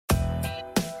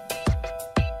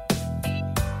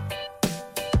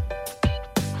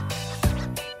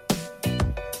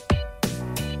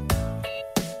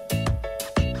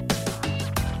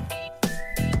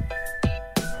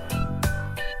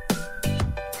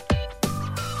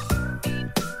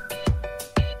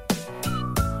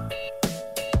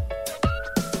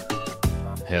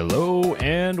Hello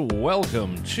and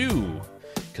welcome to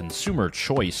Consumer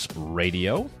Choice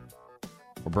Radio.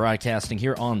 We're broadcasting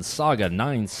here on Saga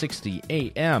 960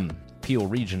 AM, Peel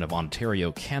region of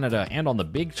Ontario, Canada, and on the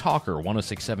Big Talker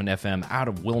 106.7 FM out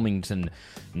of Wilmington,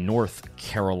 North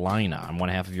Carolina. I'm one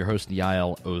half of your host,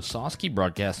 Yael Osowski,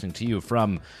 broadcasting to you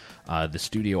from the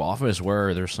studio office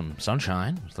where there's some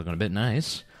sunshine. It's looking a bit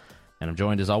nice. And I'm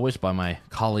joined, as always, by my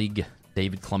colleague,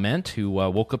 David Clement, who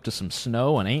woke up to some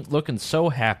snow and ain't looking so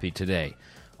happy today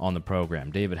on the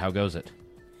program. David, how goes it?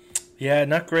 Yeah,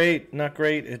 not great. Not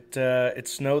great. It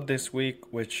snowed this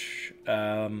week, which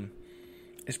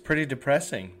is pretty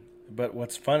depressing. But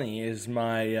what's funny is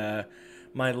my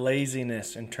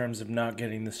laziness in terms of not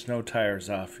getting the snow tires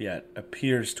off yet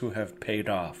appears to have paid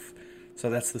off. So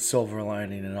that's the silver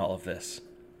lining in all of this.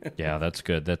 Yeah, that's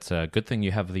good. That's a good thing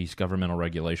you have these governmental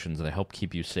regulations that help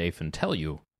keep you safe and tell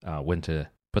you when to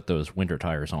put those winter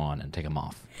tires on and take them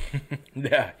off.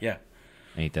 Yeah.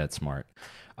 Ain't that smart?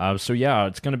 So yeah,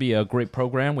 it's going to be a great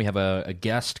program. We have a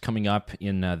guest coming up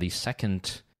in the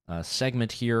second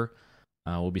segment here.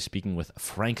 We'll be speaking with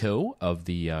Franco of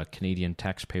the Canadian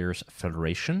Taxpayers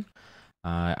Federation.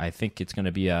 I think it's going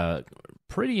to be a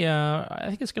pretty. I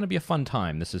think it's going to be a fun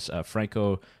time. This is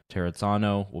Franco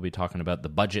Terrazzano. We'll be talking about the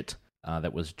budget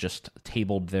that was just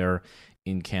tabled there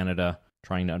in Canada,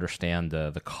 trying to understand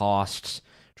the costs,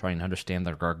 trying to understand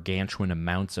the gargantuan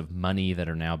amounts of money that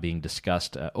are now being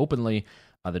discussed openly,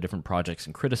 the different projects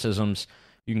and criticisms.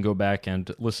 You can go back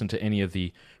and listen to any of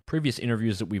the previous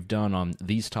interviews that we've done on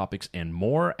these topics and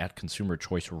more at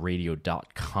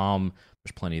consumerchoiceradio.com.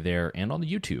 There's plenty there, and on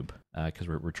the YouTube, because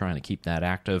we're trying to keep that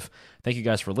active. Thank you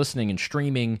guys for listening and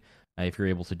streaming, if you're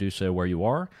able to do so where you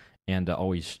are, and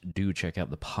always do check out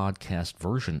the podcast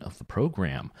version of the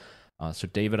program. So,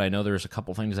 David, I know there's a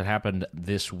couple things that happened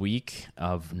this week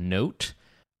of note.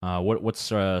 What's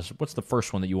the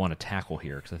first one that you want to tackle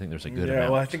here? Because I think there's a good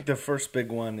amount. Well, I think the first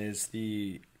big one is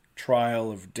the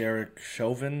trial of Derek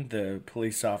Chauvin, the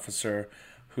police officer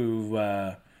who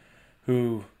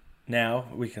now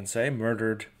we can say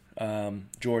murdered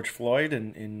George Floyd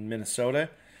in Minnesota.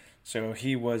 So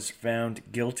he was found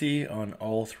guilty on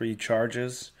all three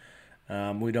charges.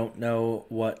 We don't know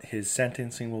what his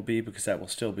sentencing will be because that will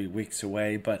still be weeks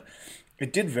away, but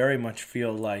it did very much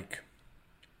feel like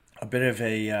a bit of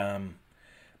a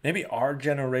maybe our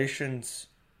generation's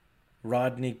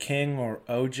Rodney King or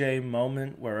OJ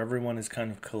moment where everyone is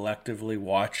kind of collectively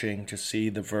watching to see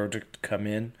the verdict come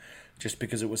in just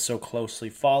because it was so closely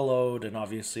followed, and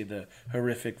obviously the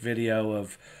horrific video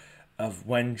of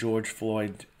when George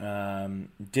Floyd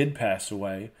did pass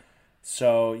away.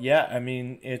 So, yeah, I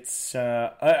mean, it's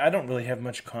I don't really have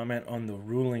much comment on the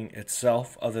ruling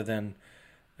itself other than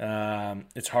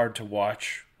it's hard to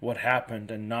watch what happened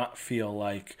and not feel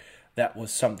like that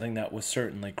was something that was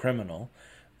certainly criminal.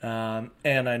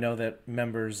 And I know that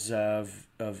members of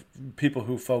people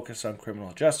who focus on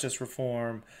criminal justice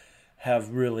reform have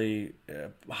really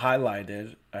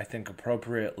highlighted, I think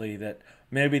appropriately, that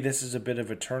maybe this is a bit of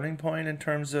a turning point in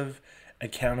terms of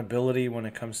accountability when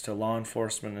it comes to law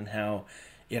enforcement and how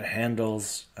it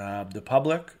handles the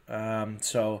public.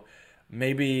 So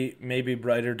maybe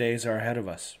brighter days are ahead of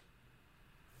us.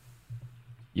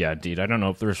 Yeah, indeed. I don't know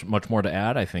if there's much more to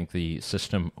add. I think the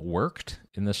system worked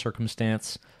in this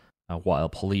circumstance. While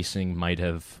policing might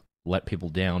have let people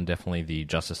down, definitely the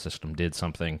justice system did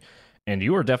something. And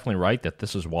you are definitely right that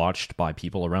this is watched by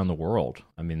people around the world.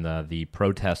 I mean, the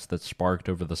protests that sparked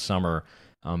over the summer,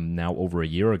 now over a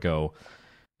year ago,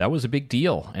 that was a big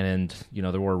deal. And,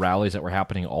 there were rallies that were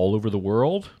happening all over the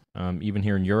world, even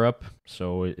here in Europe.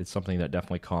 So it's something that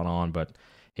definitely caught on. But,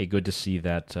 hey, good to see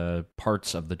that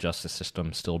parts of the justice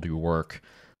system still do work.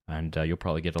 And you'll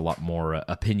probably get a lot more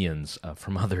opinions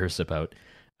from others about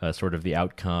sort of the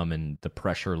outcome and the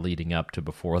pressure leading up to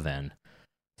before then.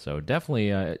 So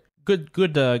definitely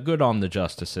good on the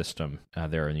justice system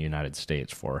there in the United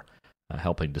States for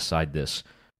helping decide this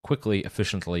quickly,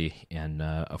 efficiently, and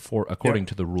according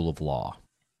to the rule of law.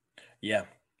 Yeah.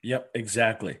 Yep.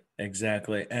 Exactly.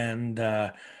 And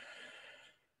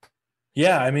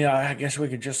yeah, I mean, I guess we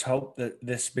could just hope that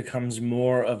this becomes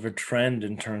more of a trend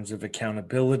in terms of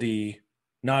accountability,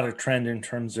 not a trend in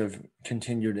terms of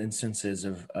continued instances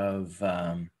of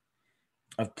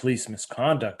police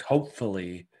misconduct.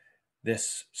 Hopefully,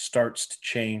 this starts to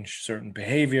change certain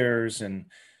behaviors and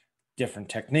different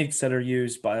techniques that are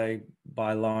used by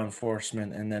law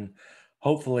enforcement, and then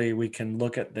hopefully we can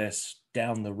look at this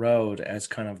down the road as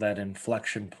kind of that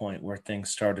inflection point where things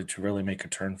started to really make a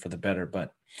turn for the better.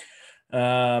 But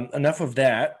Enough of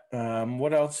that.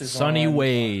 What else is Sunny on?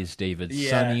 ways, David. Yeah,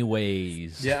 Sunny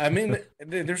ways. yeah. I mean,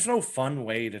 there's no fun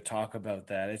way to talk about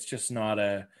that. It's just not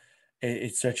a.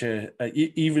 It's such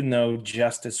even though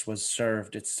justice was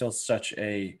served, it's still such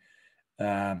a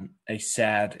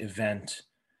sad event.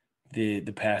 The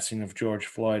passing of George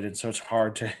Floyd, and so it's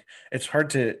hard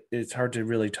to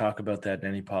really talk about that in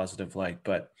any positive light.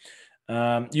 But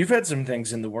you've had some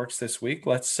things in the works this week.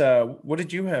 Let's. What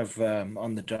did you have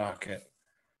on the docket?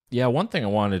 Yeah, one thing I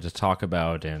wanted to talk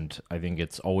about, and I think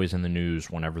it's always in the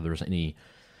news whenever there's any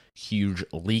huge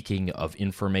leaking of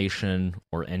information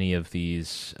or any of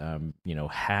these,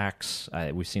 hacks.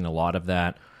 We've seen a lot of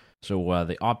that. So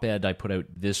the op-ed I put out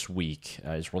this week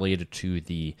is related to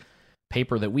the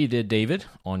paper that we did, David,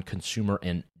 on consumer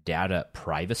and data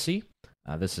privacy.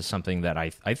 This is something that I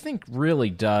think really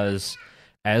does,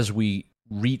 as we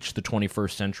reach the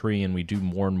 21st century and we do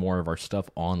more and more of our stuff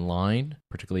online,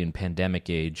 particularly in pandemic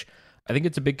age, I think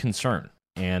it's a big concern.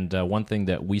 And one thing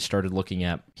that we started looking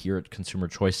at here at Consumer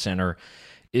Choice Center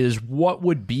is what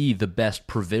would be the best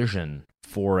provision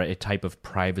for a type of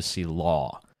privacy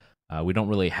law. We don't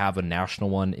really have a national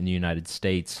one in the United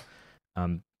States.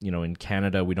 In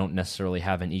Canada, we don't necessarily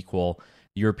have an equal.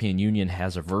 The European Union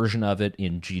has a version of it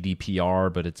in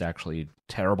GDPR, but it's actually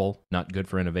terrible, not good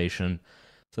for innovation.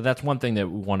 So that's one thing that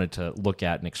we wanted to look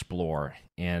at and explore.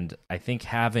 And I think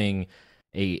having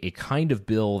a kind of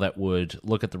bill that would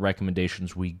look at the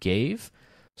recommendations we gave.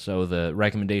 So the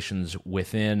recommendations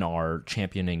within are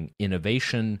championing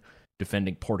innovation,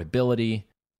 defending portability,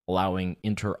 allowing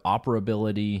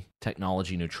interoperability,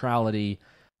 technology neutrality,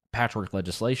 patchwork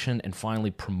legislation, and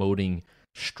finally promoting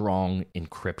strong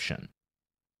encryption.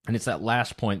 And it's that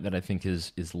last point that I think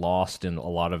is lost in a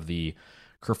lot of the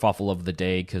kerfuffle of the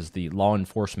day, because the law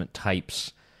enforcement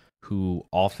types who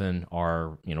often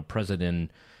are, present in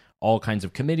all kinds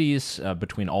of committees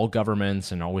between all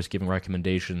governments and always giving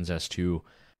recommendations as to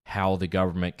how the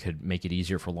government could make it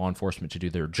easier for law enforcement to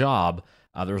do their job.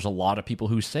 There's a lot of people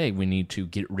who say we need to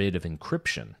get rid of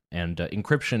encryption. And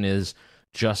encryption is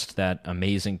just that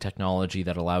amazing technology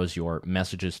that allows your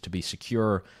messages to be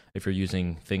secure. If you're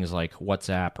using things like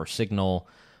WhatsApp or Signal,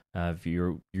 if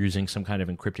you're using some kind of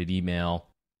encrypted email,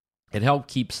 it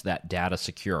helps keeps that data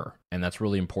secure. And that's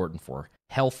really important for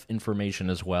health information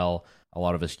as well. A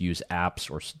lot of us use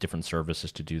apps or different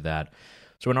services to do that.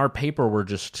 So in our paper, we're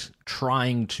just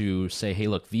trying to say, hey,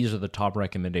 look, these are the top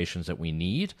recommendations that we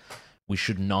need. We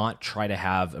should not try to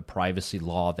have a privacy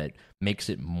law that makes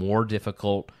it more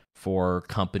difficult for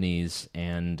companies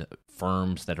and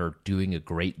firms that are doing a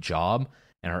great job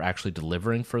and are actually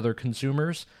delivering for their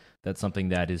consumers. That's something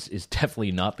that is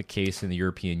definitely not the case in the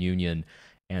European Union.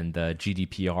 And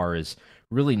GDPR is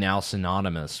really now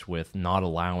synonymous with not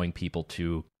allowing people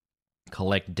to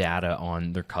collect data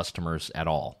on their customers at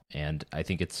all. And I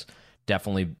think it's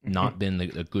definitely not been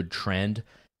a good trend.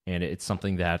 And it's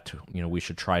something that we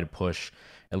should try to push,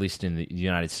 at least in the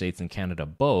United States and Canada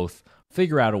both,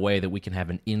 figure out a way that we can have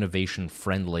an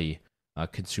innovation-friendly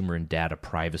consumer and data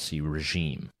privacy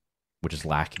regime, which is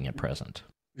lacking at present.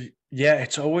 Yeah,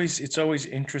 it's always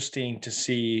interesting to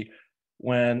see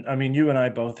when, you and I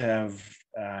both have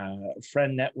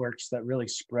friend networks that really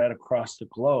spread across the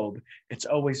globe. It's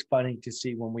always funny to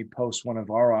see when we post one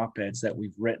of our op-eds that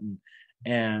we've written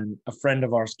and a friend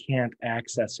of ours can't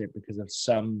access it because of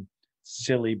some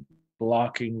silly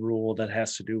blocking rule that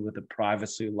has to do with the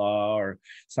privacy law or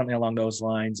something along those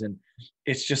lines. And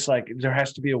it's just like there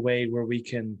has to be a way where we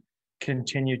can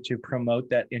continue to promote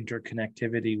that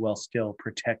interconnectivity while still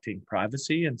protecting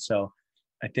privacy. And so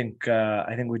I think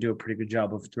we do a pretty good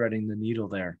job of threading the needle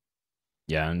there.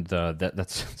 Yeah, and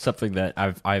that's something that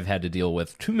I've had to deal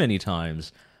with too many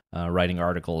times, writing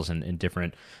articles in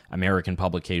different American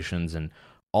publications, and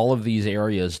all of these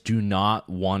areas do not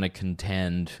want to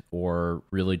contend or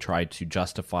really try to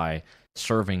justify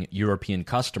serving European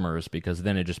customers, because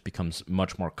then it just becomes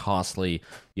much more costly.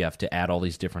 You have to add all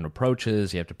these different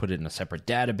approaches. You have to put it in a separate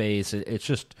database. It's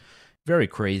just very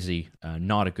crazy,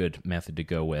 not a good method to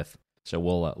go with. So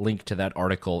we'll link to that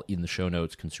article in the show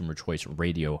notes,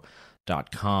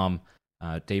 consumerchoiceradio.com.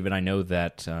 David, I know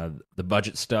that the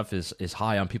budget stuff is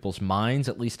high on people's minds,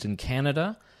 at least in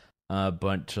Canada,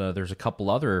 but there's a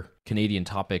couple other Canadian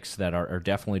topics that are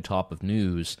definitely top of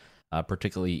news,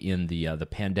 particularly in the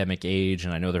pandemic age.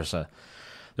 And I know there's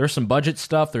some budget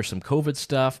stuff, there's some COVID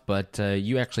stuff, but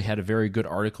you actually had a very good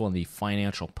article in the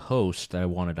Financial Post that I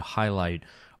wanted to highlight,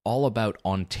 all about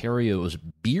Ontario's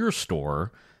beer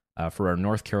store. For our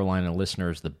North Carolina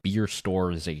listeners, the beer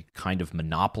store is a kind of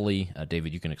monopoly.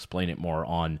 David, you can explain it more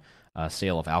on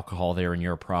sale of alcohol there in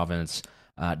your province.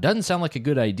 Doesn't sound like a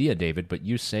good idea, David, but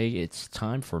you say it's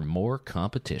time for more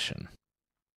competition.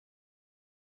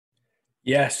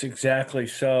 Yes, exactly.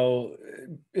 So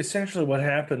essentially, what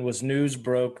happened was news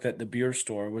broke that the beer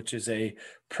store, which is a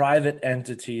private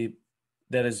entity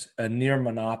that is a near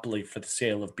monopoly for the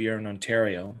sale of beer in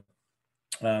Ontario,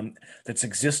 that's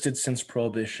existed since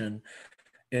Prohibition.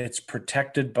 It's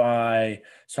protected by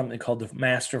something called the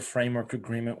Master Framework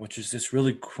Agreement, which is this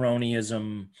really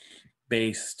cronyism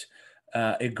based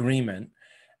agreement.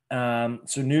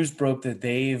 So news broke that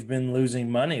they've been losing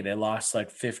money. They lost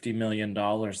like $50 million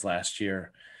last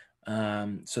year.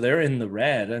 So they're in the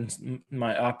red. And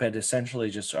my op-ed essentially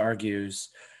just argues,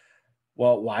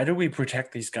 well, why do we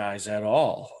protect these guys at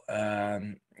all?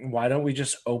 Why don't we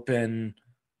just open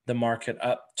the market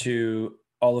up to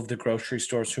all of the grocery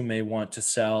stores who may want to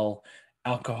sell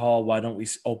alcohol? Why don't we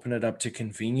open it up to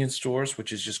convenience stores,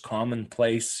 which is just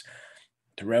commonplace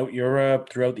throughout Europe,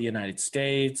 throughout the United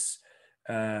States?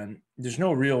 There's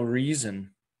no real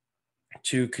reason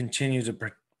to continue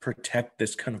to protect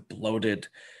this kind of bloated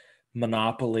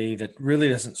monopoly that really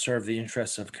doesn't serve the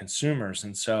interests of consumers.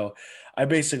 And so I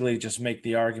basically just make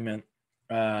the argument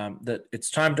that it's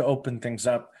time to open things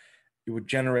up. It would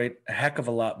generate a heck of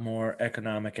a lot more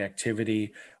economic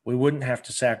activity. We wouldn't have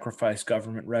to sacrifice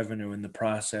government revenue in the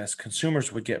process.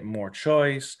 Consumers would get more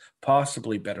choice,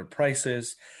 possibly better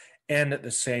prices. And at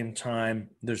the same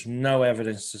time, there's no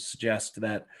evidence to suggest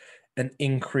that an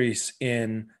increase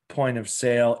in point of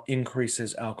sale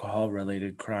increases alcohol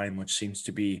related crime, which seems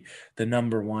to be the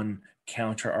number one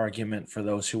counter argument for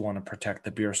those who want to protect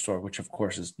the beer store, which of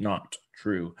course is not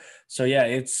true. So yeah,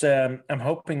 it's I'm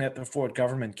hoping that the Ford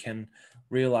government can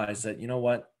realize that, you know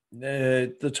what,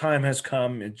 the time has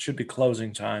come. It should be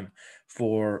closing time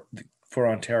for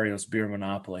Ontario's beer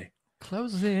monopoly.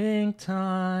 Closing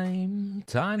time,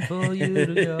 time for you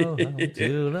to go home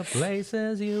to the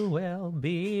places you will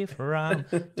be from.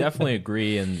 Definitely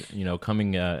agree, and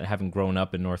coming, having grown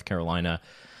up in North Carolina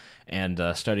and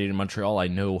studied in Montreal, I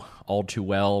know all too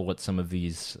well what some of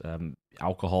these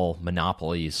alcohol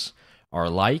monopolies are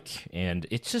like, and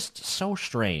it's just so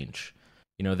strange,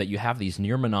 that you have these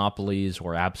near monopolies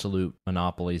or absolute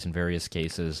monopolies in various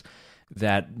cases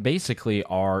that basically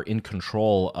are in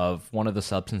control of one of the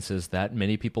substances that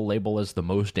many people label as the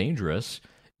most dangerous,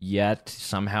 yet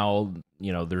somehow,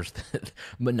 there's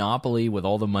monopoly with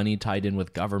all the money tied in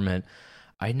with government.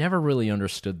 I never really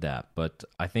understood that, but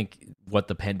I think what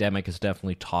the pandemic has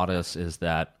definitely taught us is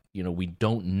that, we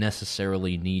don't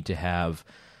necessarily need to have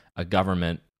a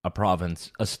government, a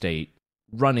province, a state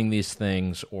running these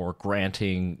things or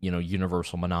granting,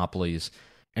 universal monopolies,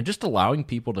 and just allowing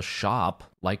people to shop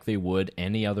like they would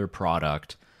any other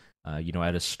product,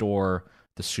 at a store,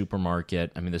 the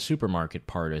supermarket. I mean, the supermarket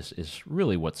part is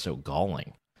really what's so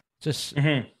galling. Just,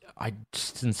 when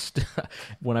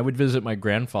I would visit my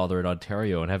grandfather in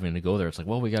Ontario and having to go there, it's like,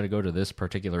 well, we got to go to this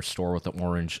particular store with the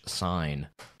orange sign.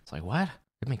 It's like, what?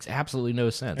 It makes absolutely no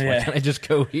sense. Why can't I just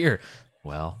go here?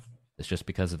 Well, it's just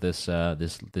because of this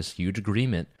this huge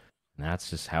agreement. That's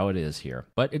just how it is here.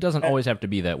 But it doesn't always have to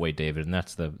be that way, David, and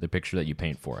that's the picture that you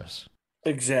paint for us.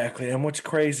 Exactly. And what's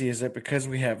crazy is that because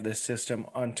we have this system,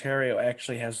 Ontario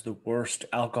actually has the worst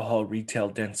alcohol retail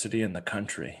density in the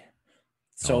country.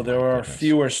 So Oh my there are goodness.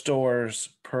 fewer stores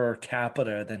per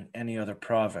capita than any other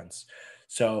province.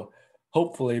 So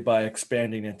hopefully by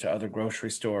expanding into other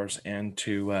grocery stores and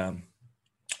to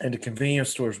convenience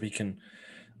stores, we can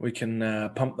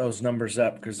pump those numbers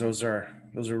up, because those are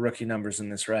rookie numbers in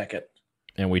this racket.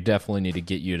 And we definitely need to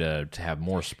get you to have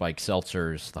more spike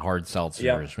seltzers, the hard Yep.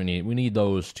 seltzers. We need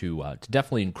those to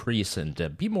definitely increase and to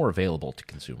be more available to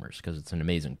consumers, because it's an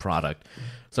amazing product,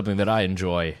 something that I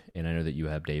enjoy, and I know that you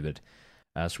have, David.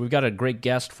 So we've got a great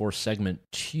guest for segment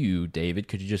 2, David.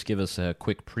 Could you just give us a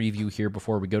quick preview here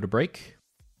before we go to break?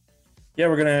 Yeah,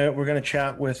 we're gonna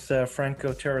chat with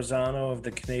Franco Terrazzano of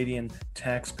the Canadian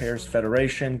Taxpayers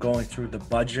Federation, going through the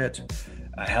budget.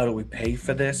 How do we pay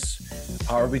for this?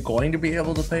 Are we going to be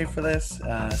able to pay for this?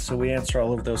 So we answer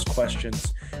all of those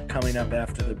questions coming up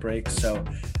after the break. So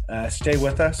stay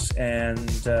with us and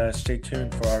stay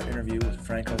tuned for our interview with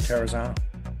Franco Terrazzano.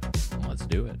 Let's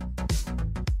do it.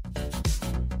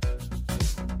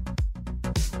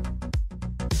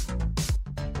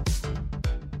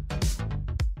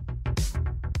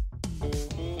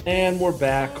 And we're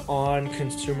back on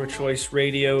Consumer Choice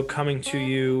Radio, coming to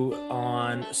you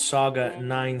on Saga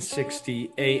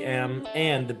 960 AM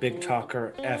and the Big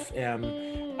Talker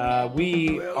FM.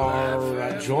 We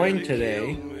are joined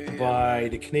today by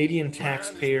the Canadian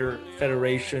Taxpayer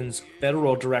Federation's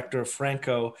Federal Director,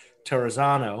 Franco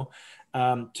Terrazzano,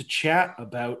 to chat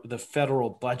about the federal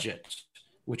budget,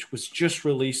 which was just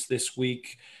released this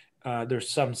week. There's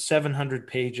some 700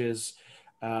 pages.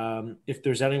 If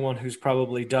there's anyone who's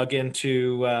probably dug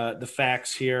into the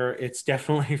facts here, it's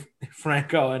definitely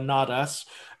Franco and not us.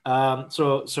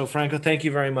 So Franco, thank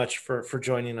you very much for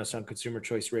joining us on Consumer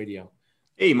Choice Radio.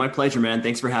 Hey, my pleasure, man.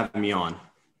 Thanks for having me on.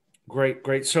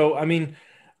 Great. So, I mean,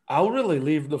 I'll really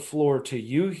leave the floor to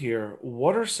you here.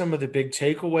 What are some of the big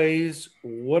takeaways?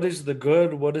 What is the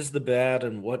good? What is the bad?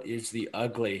 And what is the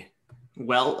ugly?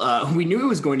 Well, we knew it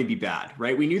was going to be bad,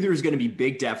 right? We knew there was going to be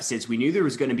big deficits. We knew there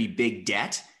was going to be big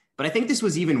debt. But I think this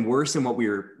was even worse than what we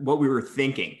were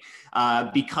thinking,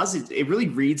 because it really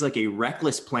reads like a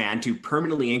reckless plan to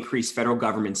permanently increase federal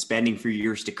government spending for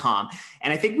years to come.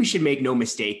 And I think we should make no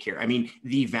mistake here. I mean,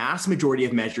 the vast majority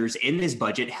of measures in this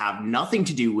budget have nothing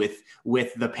to do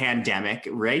with the pandemic,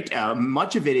 right?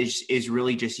 Much of it is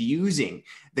really just using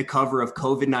the cover of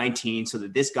COVID-19 so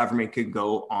that this government could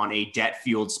go on a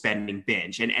debt-fueled spending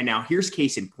binge. And now here's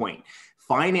case in point.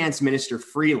 Finance Minister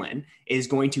Freeland is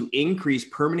going to increase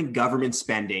permanent government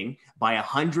spending by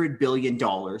 $100 billion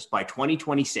by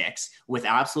 2026 with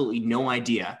absolutely no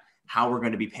idea how we're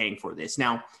going to be paying for this.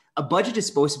 Now, a budget is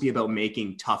supposed to be about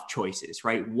making tough choices,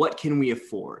 right? What can we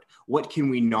afford? What can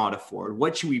we not afford?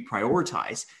 What should we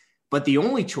prioritize? But the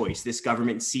only choice this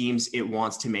government seems it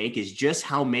wants to make is just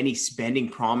how many spending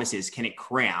promises can it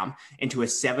cram into a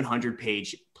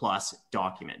 700-page plus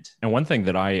document. And one thing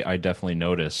that I definitely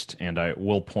noticed, and I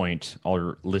will point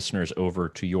our listeners over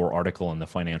to your article in the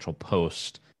Financial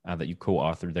Post that you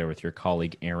co-authored there with your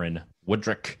colleague, Aaron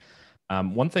Woodrick.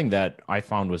 One thing that I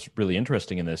found was really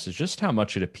interesting in this is just how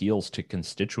much it appeals to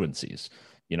constituencies.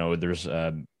 You know, there's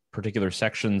particular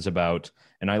sections about,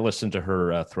 and I listened to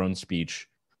her throne speech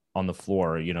on the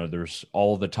floor. You know, there's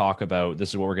all the talk about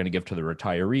this is what we're going to give to the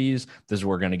retirees. This is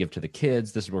what we're going to give to the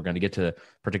kids. This is what we're going to get to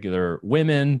particular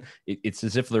women. It's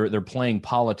as if they're playing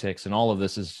politics, and all of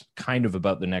this is kind of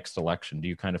about the next election. Do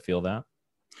you kind of feel that?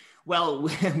 Well,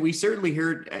 we certainly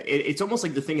heard it's almost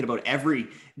like they're thinking about every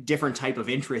different type of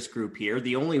interest group here.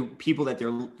 The only people that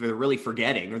they're really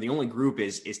forgetting, or the only group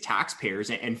is taxpayers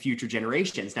and future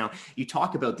generations. Now, you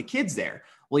talk about the kids there.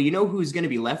 Well, you know who's going to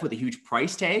be left with a huge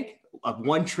price tag? A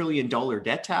 $1 trillion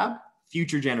debt tab?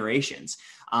 Future generations.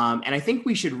 And I think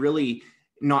we should really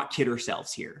not kid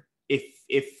ourselves here.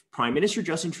 If Prime Minister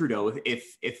Justin Trudeau,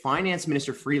 if Finance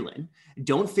Minister Freeland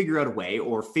don't figure out a way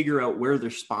or figure out where their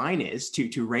spine is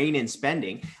to rein in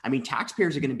spending, I mean,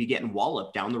 taxpayers are going to be getting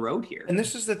walloped down the road here. And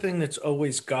this is the thing that's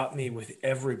always got me with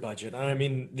every budget. I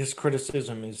mean, this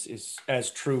criticism is as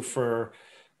true for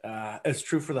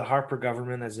the Harper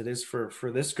government as it is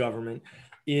for this government.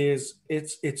 Is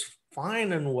it's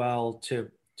fine and well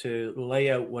to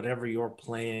lay out whatever your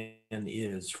plan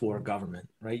is for government,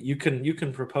 right? You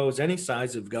can propose any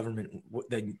size of government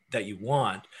that you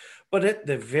want, but at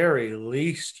the very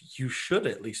least, you should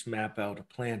at least map out a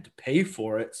plan to pay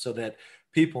for it so that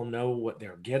people know what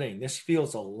they're getting. This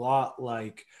feels a lot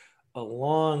like a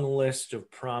long list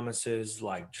of promises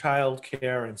like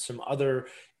childcare and some other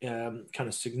kind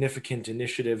of significant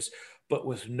initiatives, but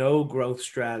with no growth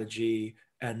strategy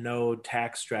and no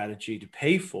tax strategy to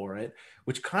pay for it,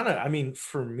 which kind of, I mean,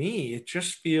 for me, it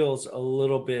just feels a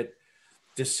little bit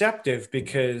deceptive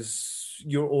because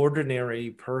your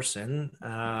ordinary person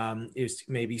is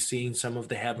maybe seeing some of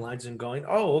the headlines and going,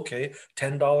 oh, okay,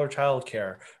 $10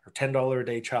 childcare or $10 a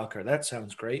day childcare. That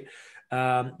sounds great.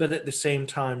 But at the same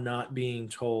time, not being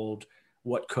told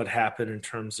what could happen in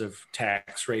terms of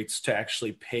tax rates to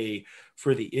actually pay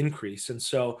for the increase. And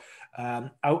so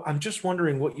I'm just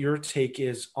wondering what your take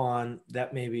is on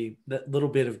that, maybe that little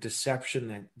bit of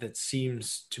deception that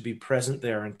seems to be present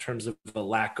there in terms of the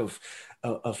lack of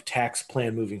tax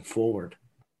plan moving forward.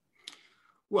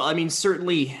 Well, I mean,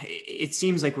 certainly it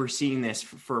seems like we're seeing this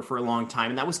for a long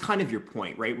time. And that was kind of your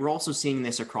point, right? We're also seeing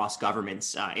this across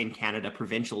governments in Canada,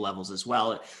 provincial levels as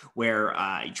well, where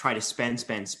you try to spend,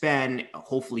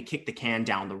 hopefully kick the can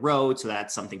down the road. So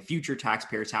that's something future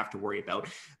taxpayers have to worry about.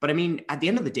 But I mean, at the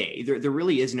end of the day, there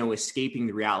really is no escaping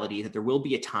the reality that there will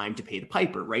be a time to pay the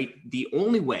piper, right? The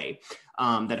only way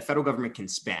that a federal government can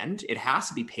spend, it has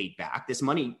to be paid back. This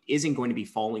money isn't going to be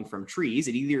falling from trees.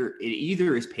 It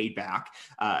either is paid back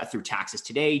through taxes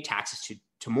today, taxes to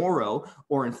tomorrow,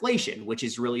 or inflation, which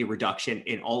is really a reduction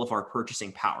in all of our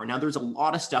purchasing power. Now, there's a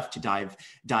lot of stuff to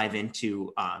dive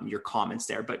into your comments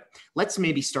there, but let's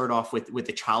maybe start off with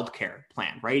the childcare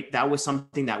plan, right? That was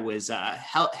something that was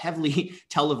heavily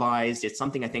televised. It's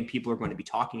something I think people are going to be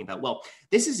talking about. Well,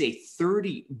 this is a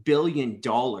 $30 billion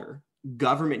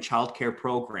government childcare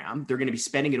program. They're going to be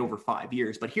spending it over 5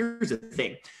 years. But here's the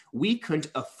thing. We couldn't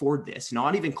afford this,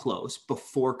 not even close,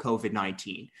 before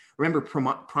COVID-19. Remember,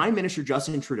 Prime Minister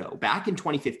Justin Trudeau, back in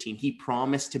 2015, he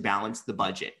promised to balance the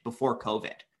budget before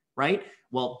COVID, right?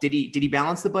 Well, did he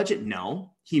balance the budget?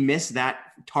 No, he missed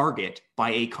that target by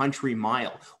a country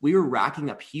mile. We were racking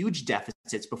up huge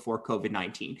deficits before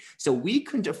COVID-19. So we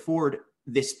couldn't afford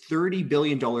this $30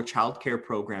 billion childcare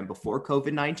program before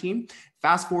COVID-19.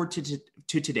 Fast forward to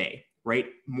today, right?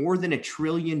 More than $1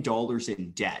 trillion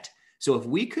in debt. So if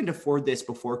we couldn't afford this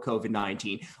before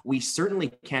COVID-19, we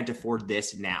certainly can't afford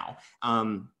this now.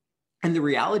 And the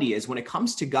reality is, when it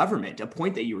comes to government, a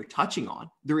point that you were touching on,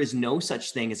 there is no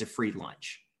such thing as a free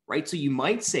lunch, right? So you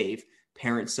might save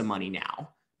parents some money now,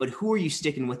 but who are you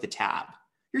sticking with the tab?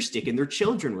 You're sticking their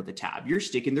children with the tab. You're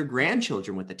sticking their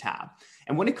grandchildren with the tab.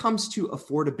 And when it comes to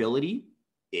affordability,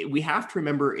 we have to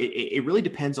remember it really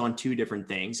depends on two different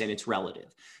things, and it's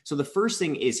relative. So the first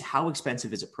thing is, how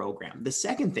expensive is a program? The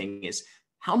second thing is,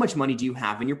 how much money do you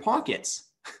have in your pockets?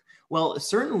 Well,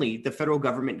 certainly the federal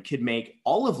government could make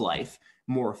all of life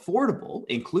more affordable,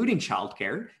 including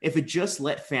childcare, if it just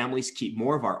let families keep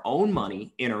more of our own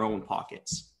money in our own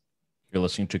pockets. You're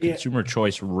listening to Consumer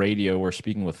Choice Radio. We're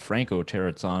speaking with Franco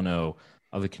Terrazzano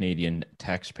of the Canadian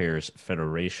Taxpayers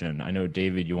Federation. I know,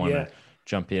 David, you want to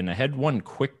jump in. I had one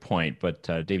quick point, but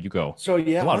Dave, you go. So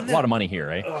a lot of money here,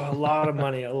 right? A lot of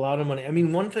money. I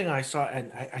mean, one thing I saw,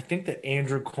 and I think that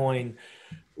Andrew Coyne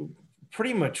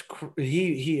pretty much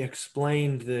he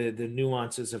explained the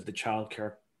nuances of the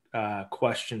childcare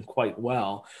question quite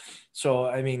well. So,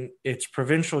 I mean, it's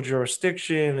provincial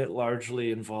jurisdiction. It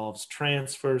largely involves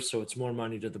transfers. So it's more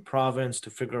money to the province to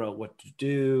figure out what to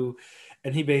do.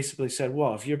 And he basically said,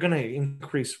 well, if you're going to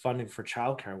increase funding for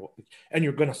childcare and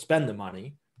you're going to spend the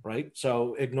money, right?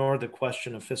 So ignore the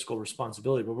question of fiscal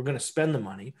responsibility, but we're going to spend the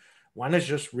money. Why not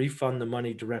just refund the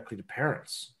money directly to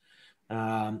parents?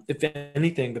 If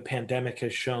anything, the pandemic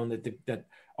has shown that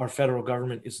our federal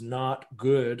government is not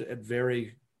good at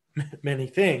very many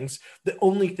things. The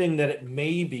only thing that it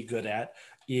may be good at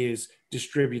is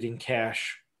distributing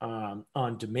cash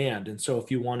on demand. And so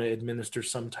if you want to administer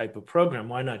some type of program,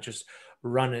 why not just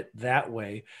run it that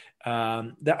way?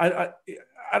 I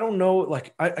don't know.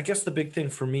 Like, I guess the big thing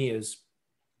for me is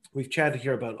we've chatted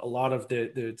here about a lot of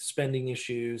the spending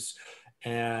issues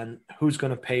and who's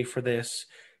going to pay for this.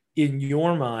 In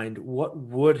your mind, what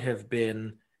would have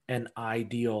been an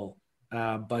ideal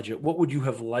budget? What would you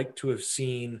have liked to have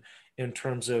seen in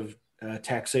terms of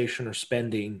taxation or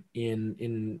spending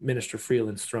in Minister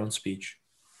Freeland's throne speech?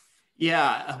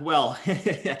 Yeah, well,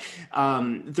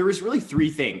 there was really three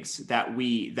things that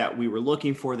we were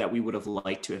looking for that we would have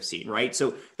liked to have seen, right?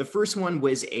 So the first one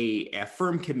was a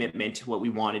firm commitment. What we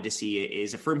wanted to see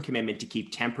is a firm commitment to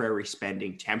keep temporary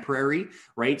spending temporary,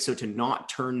 right? So to not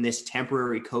turn this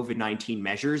temporary COVID-19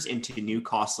 measures into new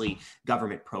costly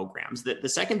government programs. The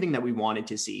second thing that we wanted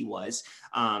to see was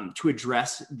to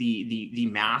address the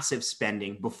massive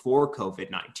spending before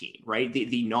COVID-19, right?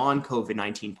 The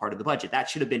non-COVID-19 part of the budget. That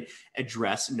should have been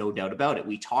addressed, no doubt about it.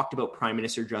 We talked about Prime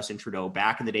Minister Justin Trudeau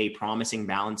back in the day promising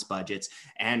balanced budgets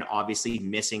and obviously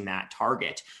missing that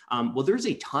target. Well, there's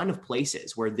a ton of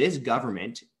places where this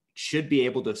government should be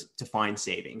able to find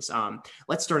savings.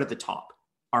 Let's start at the top.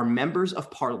 Our members of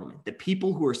parliament, the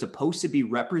people who are supposed to be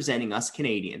representing us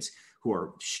Canadians, who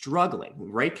are struggling,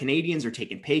 right? Canadians are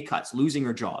taking pay cuts, losing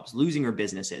their jobs, losing their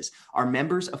businesses. Our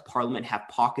members of parliament have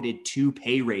pocketed 2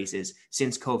 pay raises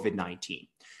since COVID-19.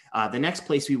 The next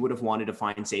place we would have wanted to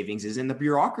find savings is in the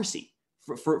bureaucracy.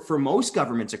 For most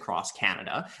governments across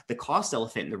Canada, the cost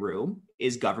elephant in the room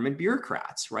is government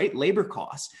bureaucrats, right? Labor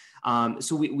costs.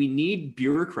 So we need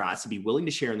bureaucrats to be willing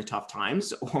to share in the tough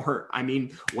times, or, I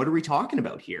mean, what are we talking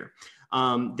about here?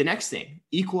 The next thing,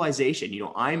 equalization. You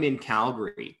know, I'm in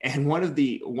Calgary, and one of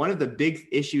the big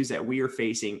issues that we are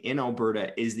facing in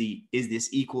Alberta is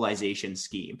this equalization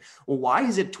scheme. Well, why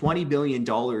is it $20 billion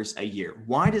a year?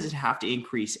 Why does it have to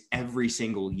increase every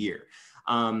single year?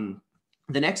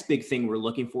 The next big thing we're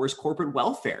looking for is corporate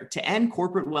welfare, to end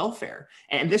corporate welfare.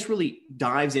 And this really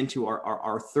dives into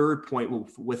our third point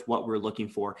with what we're looking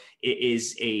for. It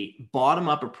is a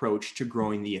bottom-up approach to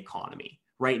growing the economy.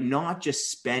 Right? Not just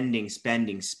spending.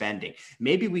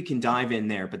 Maybe we can dive in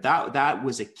there, but that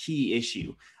was a key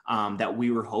issue that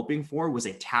we were hoping for, was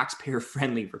a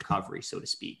taxpayer-friendly recovery, so to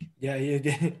speak. Yeah.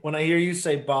 When I hear you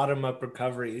say bottom-up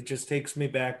recovery, it just takes me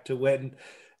back to when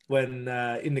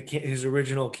in his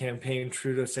original campaign,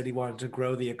 Trudeau said he wanted to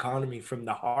grow the economy from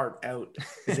the heart out,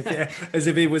 as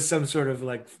if it was some sort of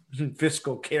like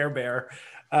fiscal Care Bear.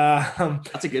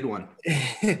 That's a good one.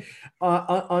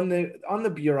 On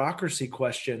the bureaucracy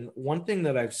question, one thing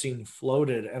that I've seen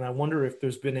floated, and I wonder if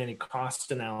there's been any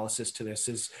cost analysis to this,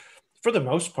 is for the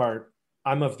most part,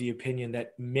 I'm of the opinion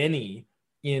that many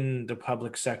in the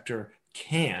public sector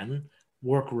can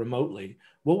work remotely.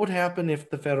 What would happen if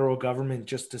the federal government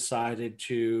just decided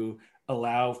to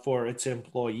allow for its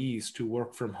employees to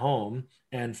work from home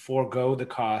and forego the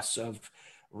costs of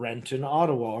rent in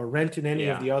Ottawa or rent in any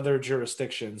of Yeah. the other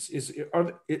jurisdictions?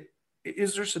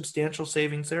 Is there substantial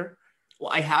savings there?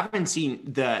 Well, I haven't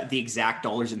seen the exact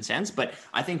dollars and cents, but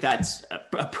I think that's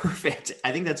a perfect.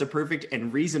 I think that's a perfect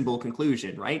and reasonable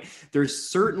conclusion, right? There's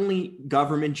certainly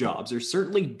government jobs. There's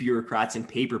certainly bureaucrats and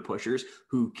paper pushers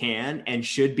who can and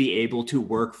should be able to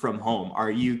work from home.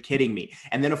 Are you kidding me?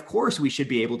 And then, of course, we should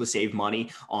be able to save money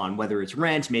on whether it's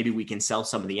rent. Maybe we can sell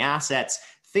some of the assets,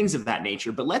 things of that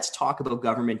nature. But let's talk about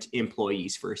government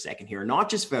employees for a second here,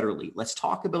 not just federally. Let's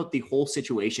talk about the whole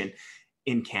situation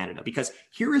in Canada, because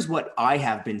here is what I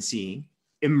have been seeing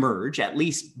emerge, at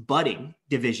least budding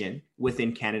division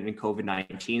within Canada and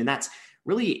COVID-19. And that's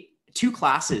really two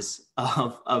classes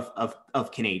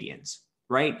of Canadians,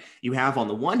 right? You have on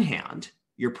the one hand,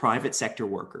 your private sector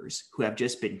workers who have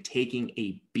just been taking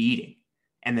a beating.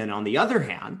 And then on the other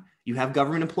hand, you have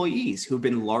government employees who've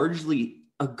been largely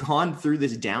gone through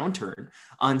this downturn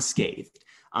unscathed.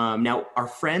 Now, our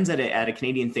friends at a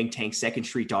Canadian think tank,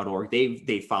 secondstreet.org,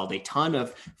 they filed a ton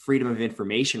of freedom of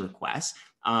information requests.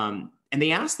 And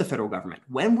they asked the federal government,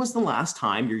 when was the last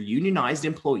time your unionized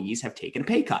employees have taken a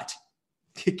pay cut?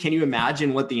 Can you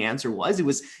imagine what the answer was? It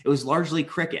was largely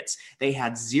crickets. They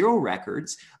had zero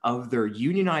records of their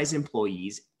unionized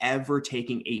employees ever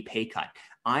taking a pay cut.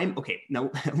 Okay. Now,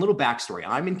 a little backstory.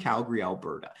 I'm in Calgary,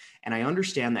 Alberta, and I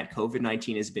understand that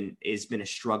COVID-19 has been a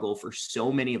struggle for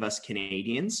so many of us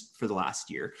Canadians for the last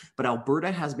year. But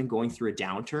Alberta has been going through a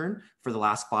downturn for the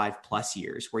last 5+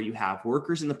 years, where you have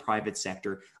workers in the private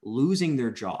sector losing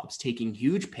their jobs, taking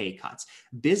huge pay cuts,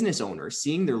 business owners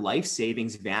seeing their life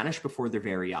savings vanish before their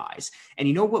very eyes. And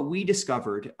you know what we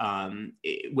discovered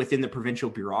within the provincial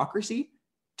bureaucracy?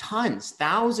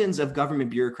 Thousands of government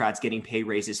bureaucrats getting pay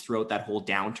raises throughout that whole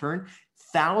downturn.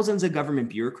 Thousands of government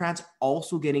bureaucrats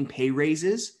also getting pay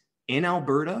raises in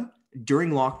Alberta during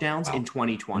lockdowns in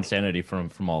 2020. Insanity from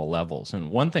all levels.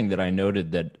 And one thing that I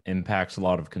noted that impacts a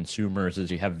lot of consumers is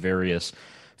you have various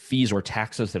fees or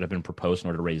taxes that have been proposed in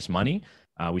order to raise money.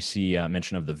 We see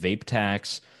mention of the vape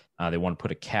tax. They want to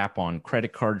put a cap on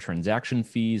credit card transaction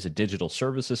fees, a digital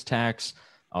services tax.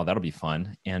 Oh, that'll be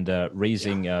fun. And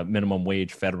raising minimum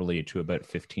wage federally to about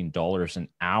 $15 an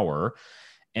hour.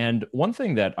 And one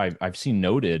thing that I've seen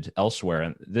noted elsewhere,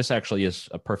 and this actually is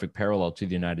a perfect parallel to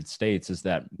the United States, is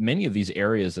that many of these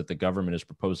areas that the government is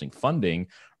proposing funding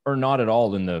are not at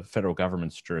all in the federal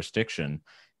government's jurisdiction,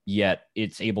 yet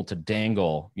it's able to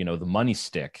dangle, the money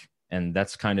stick. And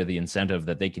that's kind of the incentive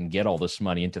that they can get all this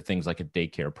money into things like a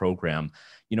daycare program.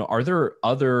 Are there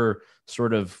other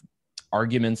sort of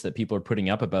arguments that people are putting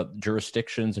up about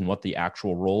jurisdictions and what the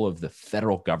actual role of the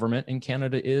federal government in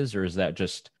Canada is, or is that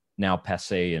just now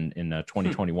passé in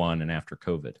 2021 and after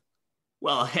COVID?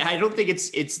 Well, I don't think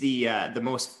it's the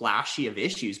most flashy of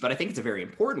issues, but I think it's a very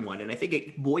important one, and I think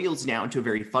it boils down to a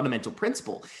very fundamental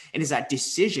principle, and is that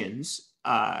decisions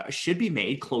should be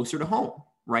made closer to home.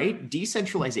 Right?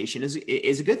 Decentralization is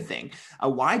a good thing.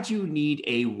 Why do you need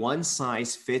a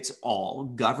one-size-fits-all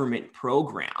government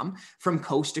program from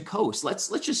coast to coast? Let's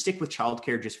just stick with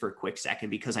childcare just for a quick second,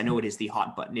 because I know it is the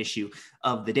hot button issue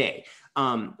of the day.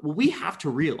 We have to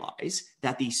realize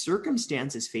that the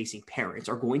circumstances facing parents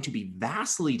are going to be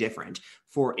vastly different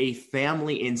for a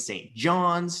family in St.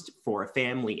 John's, for a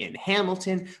family in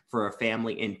Hamilton, for a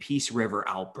family in Peace River,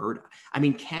 Alberta. I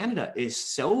mean, Canada is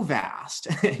so vast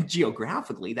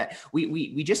geographically that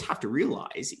we just have to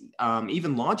realize,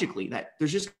 even logically, that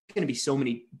there's just going to be so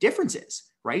many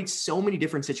differences, right? So many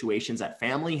different situations that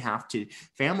families have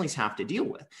to deal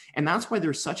with. And that's why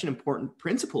there's such an important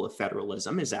principle of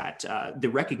federalism, is that the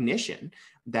recognition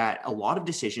that a lot of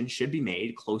decisions should be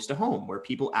made close to home, where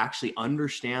people actually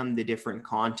understand the different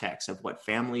contexts of what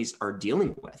families are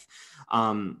dealing with.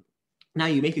 Now,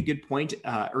 you make a good point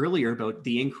earlier about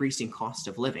the increasing cost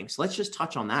of living. So let's just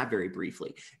touch on that very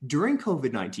briefly. During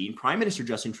COVID-19, Prime Minister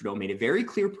Justin Trudeau made a very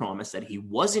clear promise that he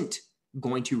wasn't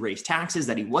going to raise taxes,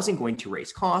 that he wasn't going to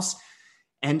raise costs.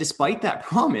 And despite that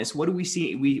promise, what do we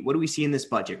see? What do we see in this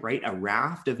budget, right? A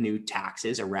raft of new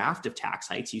taxes, a raft of tax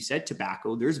hikes. You said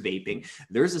tobacco, there's vaping,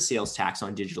 there's a sales tax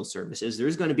on digital services,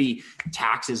 there's going to be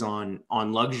taxes on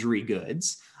luxury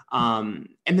goods. And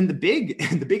then the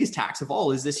biggest tax of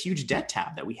all is this huge debt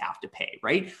tab that we have to pay,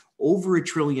 right? Over $1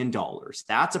 trillion.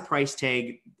 That's a price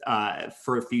tag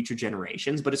for future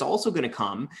generations, but it's also going to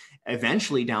come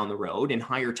eventually down the road in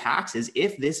higher taxes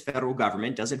if this federal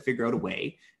government doesn't figure out a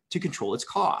way to control its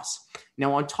costs.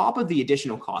 Now, on top of the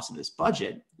additional costs in this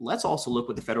budget, let's also look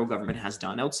what the federal government has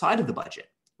done outside of the budget,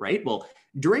 right? Well,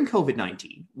 during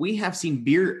COVID-19, we have seen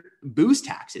booze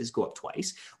taxes go up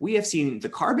twice. We have seen the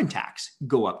carbon tax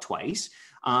go up twice.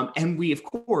 And we, of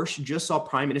course, just saw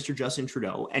Prime Minister Justin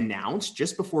Trudeau announce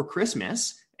just before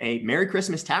Christmas, a Merry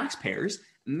Christmas taxpayers,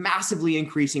 massively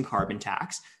increasing carbon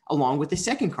tax along with the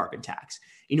second carbon tax.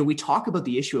 We talk about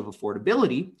the issue of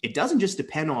affordability. It doesn't just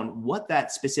depend on what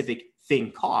that specific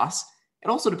thing costs. It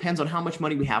also depends on how much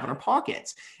money we have in our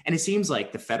pockets. And it seems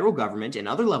like the federal government and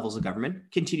other levels of government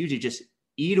continue to just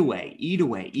eat away at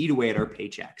our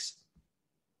paychecks.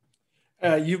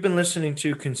 You've been listening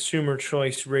to Consumer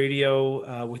Choice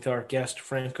Radio with our guest,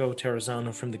 Franco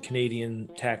Terrazzano from the Canadian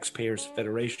Taxpayers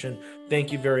Federation.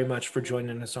 Thank you very much for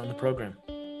joining us on the program.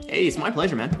 Hey, it's my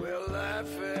pleasure, man. Well,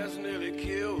 life has nearly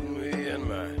killed me, and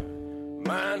my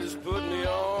mind is putting me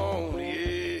on the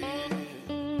edge.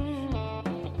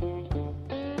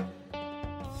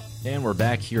 And we're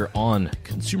back here on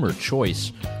Consumer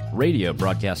Choice Radio,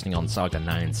 broadcasting on Saga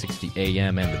 960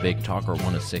 AM and the Big Talker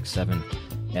 1067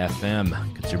 FM,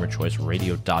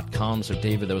 consumerchoiceradio.com. So,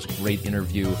 David, that was a great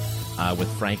interview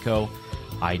with Franco.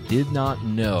 I did not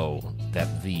know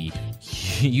that the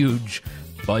huge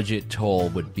budget toll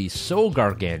would be so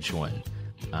gargantuan,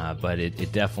 but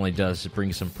it definitely does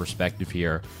bring some perspective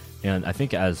here. And I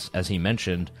think, as he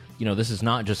mentioned, this is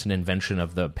not just an invention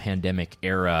of the pandemic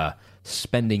era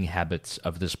spending habits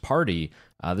of this party.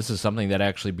 This is something that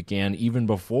actually began even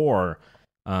before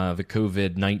the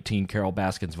COVID-19 Carol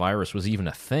Baskins virus was even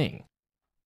a thing.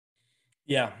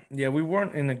 Yeah, we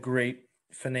weren't in a great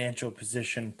financial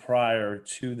position prior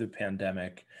to the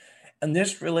pandemic. And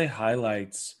this really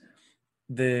highlights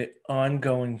the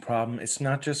ongoing problem. It's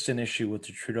not just an issue with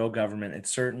the Trudeau government. It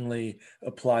certainly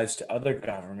applies to other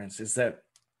governments, is that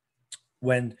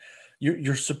when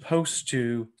you're supposed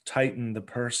to tighten the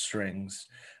purse strings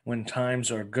when times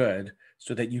are good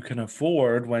so that you can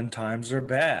afford when times are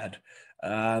bad.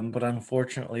 But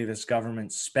unfortunately, this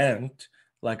government spent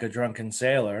like a drunken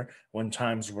sailor when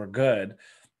times were good.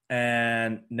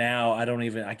 And now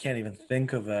I can't even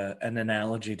think of an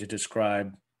analogy to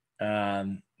describe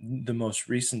the most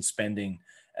recent spending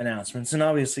announcements. And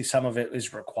obviously some of it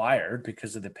is required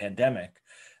because of the pandemic.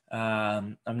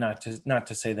 I'm not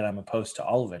to say that I'm opposed to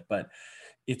all of it, but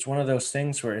it's one of those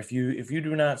things where if you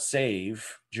do not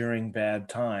save during bad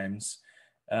times,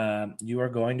 you are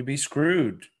going to be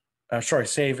screwed.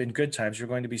 Save in good times, you're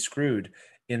going to be screwed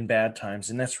in bad times.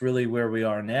 And that's really where we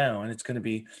are now. And it's going to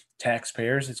be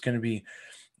taxpayers. It's going to be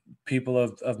people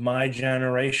of my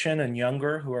generation and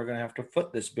younger who are going to have to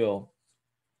foot this bill.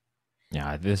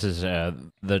 Yeah, this is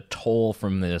the toll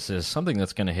from this is something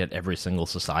that's going to hit every single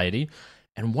society.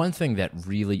 And one thing that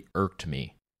really irked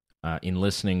me in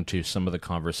listening to some of the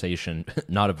conversation,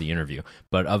 not of the interview,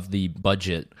 but of the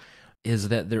budget, is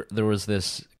that there was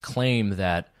this claim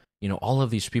that, all of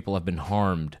these people have been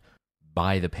harmed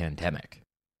by the pandemic,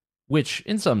 which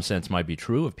in some sense might be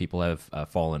true if people have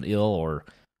fallen ill or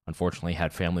unfortunately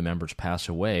had family members pass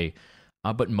away.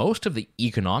 But most of the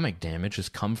economic damage has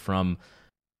come from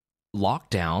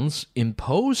lockdowns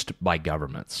imposed by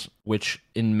governments, which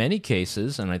in many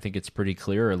cases, and I think it's pretty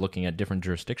clear looking at different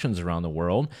jurisdictions around the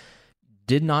world,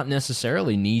 did not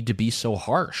necessarily need to be so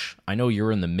harsh. I know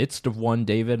you're in the midst of one,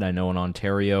 David. I know in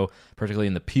Ontario, particularly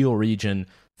in the Peel region,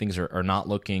 things are not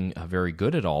looking very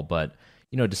good at all. But,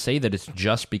 to say that it's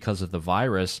just because of the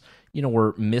virus,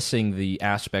 we're missing the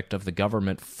aspect of the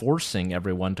government forcing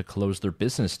everyone to close their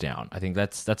business down. I think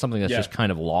that's something that's just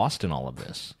kind of lost in all of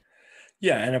this.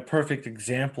 Yeah, and a perfect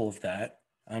example of that,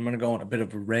 I'm going to go on a bit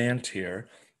of a rant here,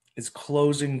 is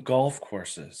closing golf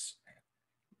courses.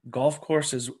 Golf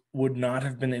courses would not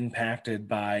have been impacted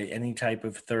by any type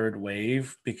of third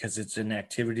wave because it's an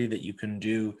activity that you can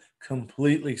do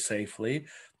completely safely.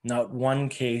 Not one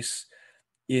case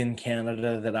in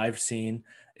Canada that I've seen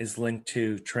is linked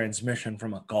to transmission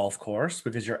from a golf course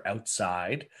because you're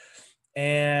outside.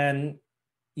 And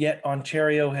yet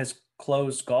Ontario has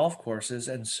closed golf courses.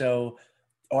 And so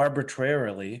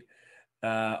arbitrarily,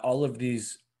 all of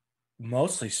these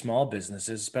mostly small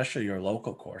businesses, especially your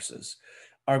local courses,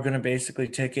 are going to basically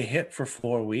take a hit for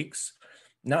 4 weeks,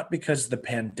 not because the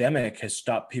pandemic has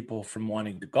stopped people from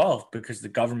wanting to golf, because the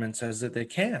government says that they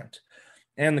can't.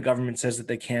 And the government says that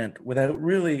they can't without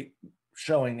really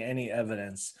showing any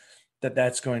evidence that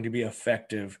that's going to be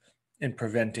effective in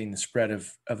preventing the spread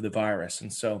of the virus.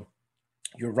 And so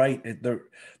you're right. There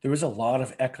is a lot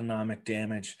of economic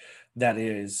damage that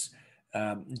is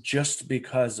just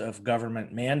because of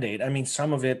government mandate. I mean,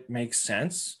 some of it makes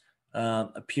sense.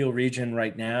 A Peel region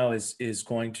right now is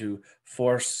going to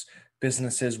force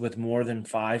businesses with more than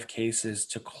 5 cases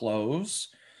to close,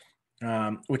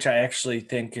 which I actually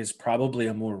think is probably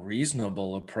a more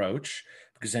reasonable approach,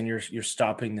 because then you're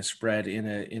stopping the spread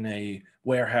in a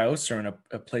warehouse or in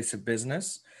a place of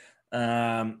business.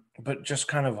 But just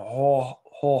kind of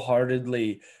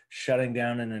wholeheartedly shutting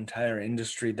down an entire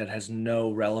industry that has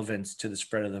no relevance to the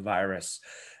spread of the virus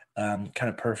kind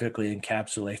of perfectly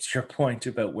encapsulates your point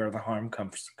about where the harm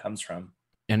comes from.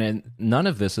 And none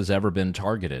of this has ever been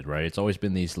targeted, right? It's always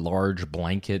been these large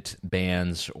blanket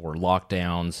bans or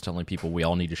lockdowns telling people we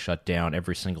all need to shut down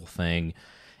every single thing.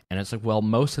 And it's like, well,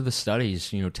 most of the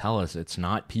studies, tell us it's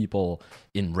not people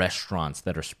in restaurants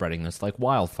that are spreading this like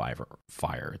wildfire.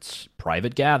 It's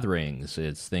private gatherings.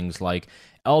 It's things like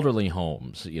elderly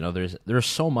homes. There's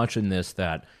so much in this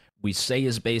that we say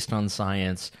is based on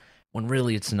science when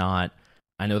really it's not.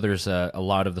 I know there's a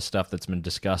lot of the stuff that's been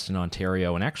discussed in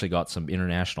Ontario and actually got some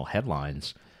international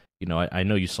headlines. I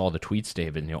know you saw the tweets,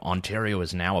 David. Ontario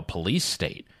is now a police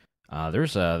state.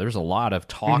 There's a lot of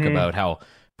talk about how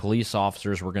police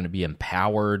officers were going to be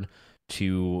empowered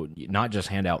to not just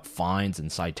hand out fines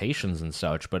and citations and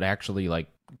such, but actually like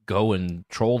go and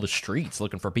troll the streets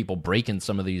looking for people breaking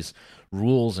some of these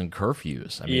rules and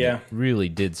curfews. I mean, It really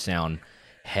did sound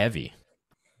heavy.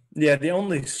 Yeah, the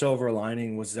only silver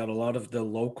lining was that a lot of the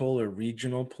local or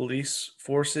regional police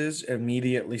forces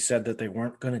immediately said that they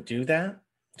weren't going to do that.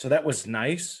 So that was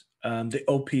nice. The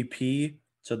OPP,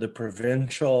 so the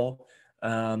provincial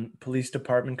police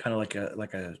department, kind of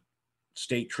like a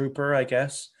state trooper, I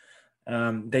guess.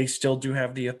 They still do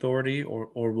have the authority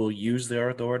or will use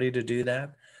their authority to do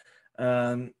that.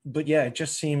 But yeah, it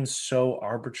just seems so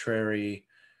arbitrary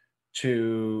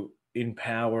to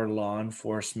empower law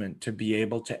enforcement to be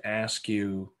able to ask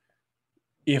you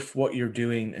if what you're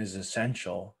doing is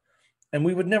essential. And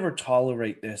we would never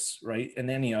tolerate this, right, in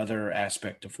any other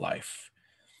aspect of life.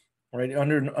 Right,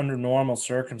 under normal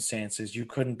circumstances, you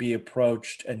couldn't be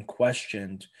approached and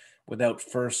questioned without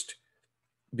first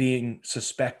being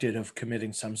suspected of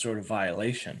committing some sort of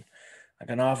violation. Like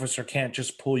an officer can't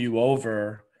just pull you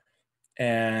over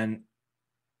and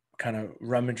kind of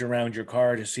rummage around your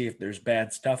car to see if there's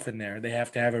bad stuff in there. They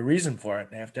have to have a reason for it.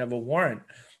 They have to have a warrant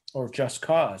or just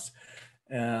cause.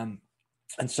 And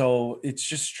so it's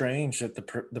just strange that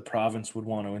the province would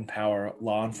want to empower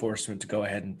law enforcement to go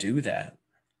ahead and do that.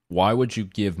 Why would you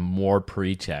give more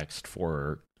pretext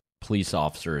for police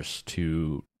officers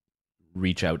to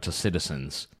reach out to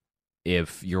citizens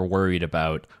if you're worried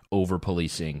about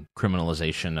over-policing,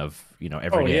 criminalization of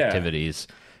everyday activities?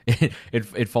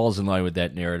 It falls in line with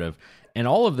that narrative. And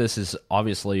all of this is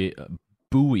obviously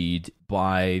buoyed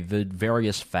by the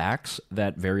various facts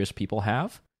that various people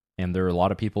have. And there are a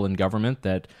lot of people in government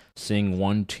that sing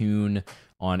one tune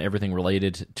on everything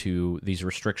related to these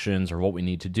restrictions or what we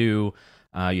need to do.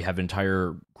 You have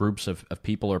entire groups of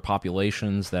people or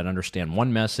populations that understand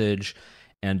one message.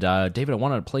 And David, I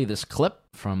wanted to play this clip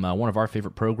from one of our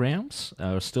favorite programs.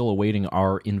 Still awaiting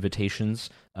our invitations,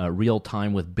 Real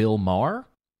Time with Bill Maher.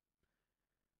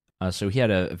 So he had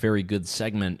a very good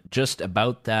segment just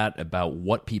about that, about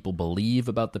what people believe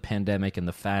about the pandemic and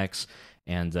the facts,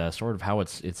 and sort of how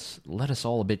it's led us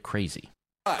all a bit crazy.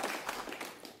 But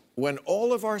when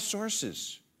all of our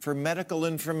sources for medical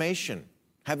information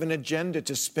have an agenda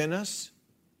to spin us,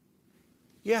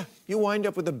 yeah, you wind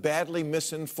up with a badly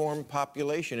misinformed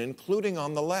population, including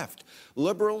on the left.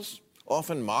 Liberals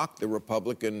often mock the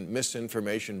Republican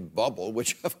misinformation bubble,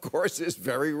 which of course is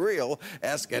very real.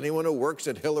 Ask anyone who works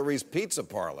at Hillary's Pizza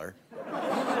Parlor.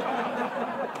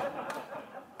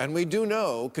 And we do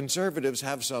know conservatives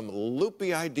have some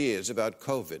loopy ideas about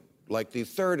COVID, like the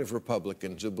third of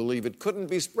Republicans who believe it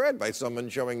couldn't be spread by someone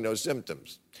showing no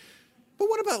symptoms. But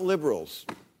what about liberals?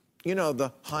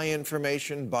 The high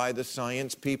information by the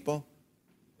science people?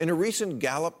 In a recent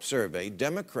Gallup survey,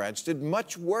 Democrats did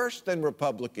much worse than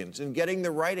Republicans in getting the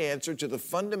right answer to the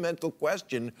fundamental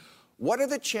question, what are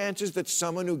the chances that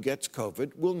someone who gets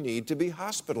COVID will need to be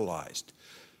hospitalized?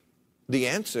 The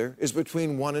answer is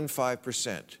between 1% and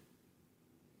 5%.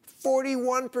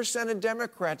 41% of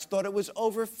Democrats thought it was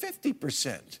over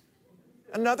 50%.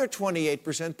 Another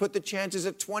 28% put the chances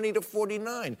at 20 to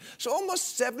 49. So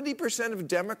almost 70% of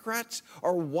Democrats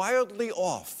are wildly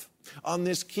off on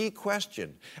this key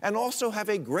question and also have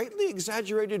a greatly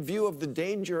exaggerated view of the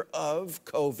danger of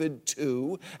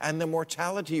COVID-2 and the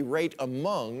mortality rate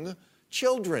among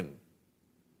children.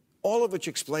 All of which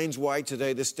explains why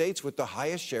today the states with the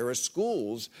highest share of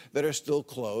schools that are still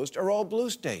closed are all blue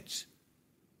states.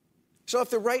 So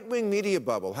if the right-wing media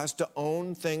bubble has to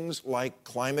own things like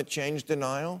climate change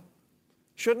denial,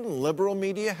 shouldn't liberal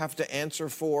media have to answer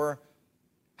for,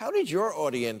 how did your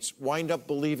audience wind up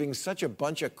believing such a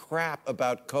bunch of crap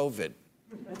about COVID?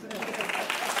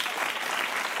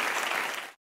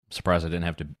 Surprised I didn't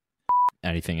have to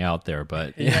anything out there,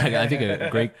 but yeah, I think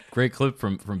a great clip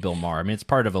from Bill Maher. I mean, it's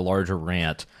part of a larger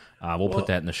rant. We'll put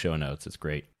that in the show notes. It's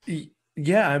great.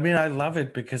 Yeah, I mean, I love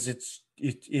it because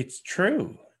it's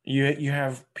true. You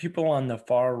have people on the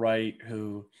far right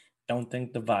who don't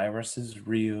think the virus is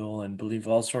real and believe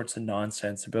all sorts of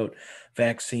nonsense about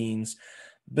vaccines.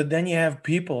 But then you have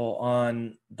people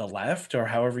on the left, or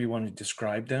however you want to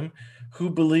describe them, who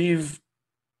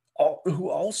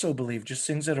also believe just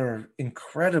things that are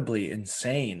incredibly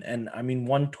insane. And I mean,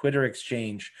 one Twitter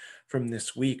exchange from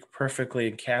this week perfectly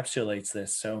encapsulates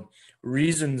this. So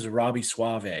Reason's Robbie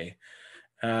Suave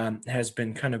has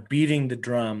been kind of beating the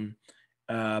drum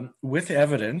with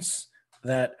evidence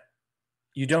that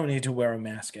you don't need to wear a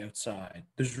mask outside.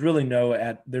 There's really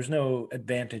no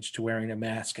advantage to wearing a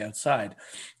mask outside.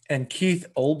 And Keith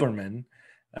Olbermann,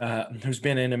 who's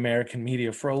been in American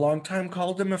media for a long time,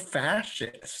 called him a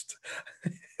fascist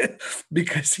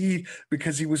because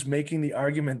he was making the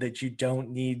argument that you don't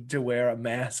need to wear a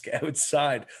mask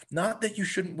outside. Not that you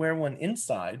shouldn't wear one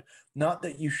inside, not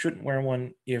that you shouldn't wear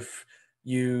one if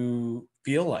you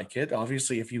feel like it.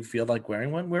 Obviously, if you feel like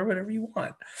wearing one, wear whatever you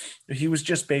want. He was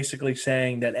just basically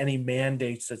saying that any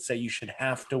mandates that say you should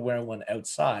have to wear one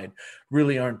outside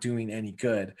really aren't doing any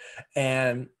good.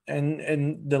 And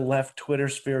the left Twitter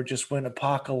sphere just went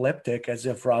apocalyptic as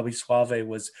if Robbie Suave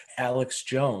was Alex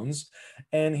Jones.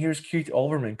 And here's Keith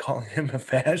Olbermann calling him a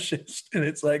fascist. And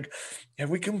it's like,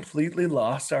 have we completely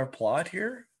lost our plot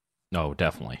here? No,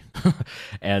 definitely.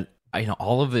 And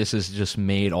all of this is just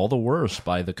made all the worse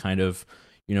by the kind of,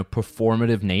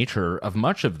 performative nature of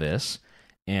much of this.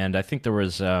 And I think there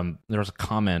was a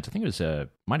comment, I think it was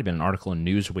might have been an article in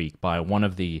Newsweek by one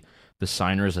of the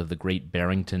signers of the Great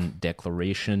Barrington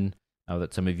Declaration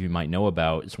that some of you might know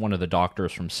about. It's one of the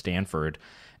doctors from Stanford.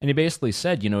 And he basically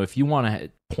said, if you want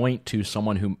to point to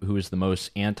someone who is the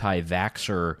most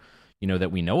anti-vaxxer,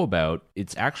 that we know about,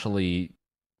 it's actually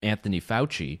Anthony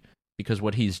Fauci, because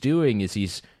what he's doing is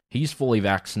he's fully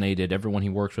vaccinated. Everyone he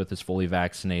works with is fully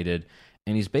vaccinated.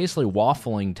 And he's basically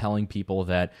waffling, telling people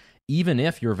that even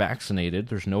if you're vaccinated,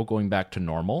 there's no going back to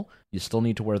normal. You still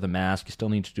need to wear the mask. You still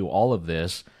need to do all of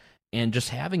this. And just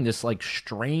having this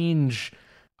strange,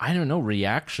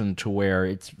 reaction to where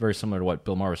it's very similar to what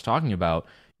Bill Maher was talking about.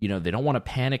 They don't want to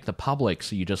panic the public,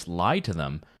 so you just lie to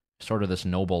them, sort of this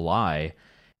noble lie.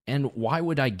 And why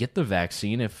would I get the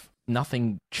vaccine if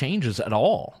nothing changes at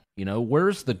all?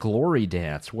 Where's the glory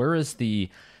dance? Where is the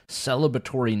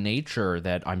celebratory nature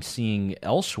that I'm seeing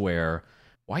elsewhere?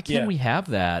 Why can't we have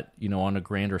that, on a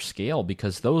grander scale?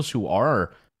 Because those who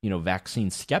are, vaccine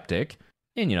skeptic,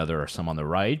 and, there are some on the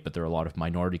right, but there are a lot of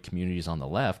minority communities on the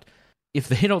left. If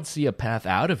they don't see a path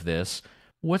out of this,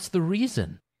 what's the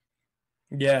reason?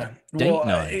 Yeah.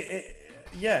 Date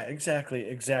yeah,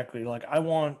 exactly. Like I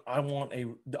want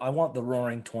the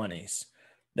Roaring 20s.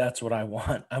 That's what I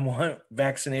want. I want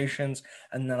vaccinations,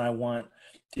 and then I want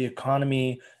the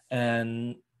economy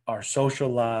and our social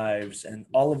lives and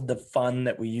all of the fun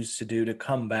that we used to do to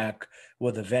come back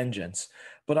with a vengeance.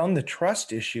 But on the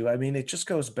trust issue, I mean, it just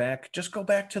go back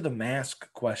to the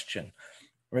mask question,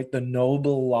 right? The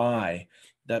noble lie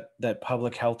that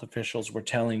public health officials were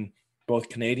telling both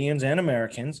Canadians and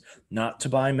Americans not to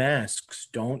buy masks.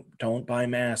 Don't buy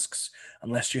masks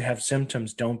unless you have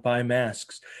symptoms. Don't buy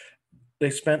masks. They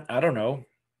spent, 3-4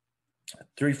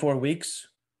 weeks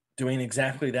doing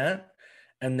exactly that,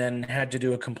 and then had to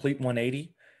do a complete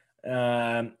 180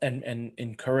 and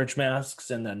encourage masks,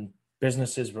 and then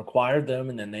businesses required them,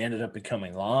 and then they ended up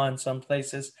becoming law in some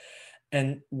places.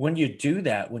 And when you do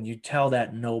that, when you tell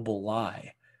that noble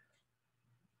lie,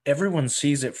 everyone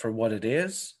sees it for what it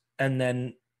is, and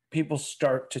then people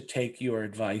start to take your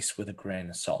advice with a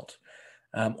grain of salt,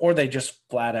 or they just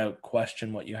flat out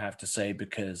question what you have to say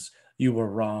because you were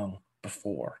wrong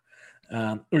before,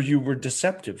 or you were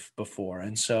deceptive before.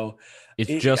 And so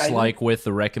it's just like with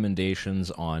the recommendations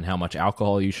on how much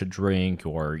alcohol you should drink,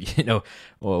 or,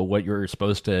 or what you're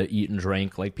supposed to eat and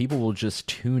drink. Like, people will just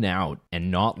tune out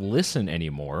and not listen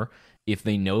anymore if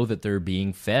they know that they're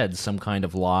being fed some kind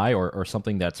of lie or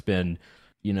something that's been,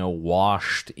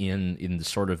 washed in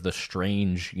sort of the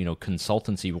strange,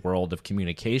 consultancy world of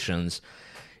communications.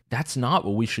 That's not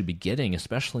what we should be getting,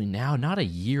 especially now, not a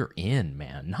year in,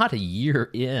 man. Not a year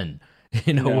in.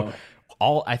 No.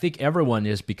 I think everyone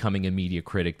is becoming a media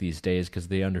critic these days because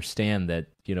they understand that,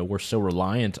 we're so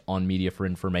reliant on media for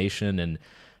information and,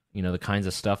 the kinds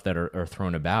of stuff that are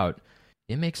thrown about.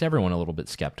 It makes everyone a little bit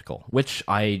skeptical, which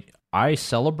I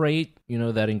celebrate,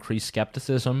 that increased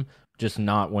skepticism, just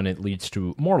not when it leads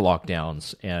to more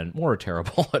lockdowns and more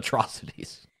terrible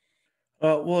atrocities.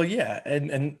 Well, yeah,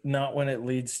 and not when it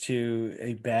leads to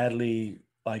a badly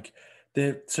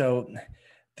the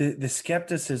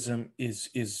skepticism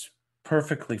is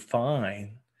perfectly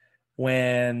fine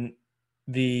when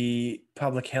the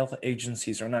public health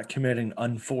agencies are not committing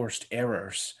unforced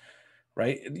errors,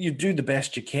 right? You do the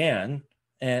best you can,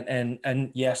 and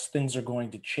yes, things are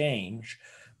going to change,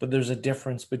 but there's a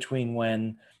difference between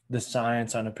when the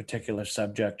science on a particular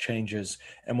subject changes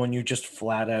and when you just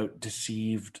flat out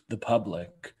deceived the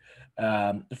public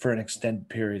for an extended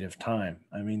period of time.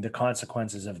 I mean, the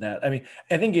consequences of that. I mean,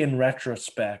 I think in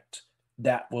retrospect,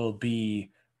 that will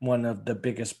be one of the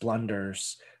biggest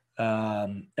blunders,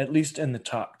 at least in the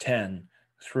top 10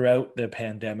 throughout the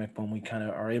pandemic, when we kind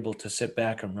of are able to sit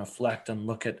back and reflect and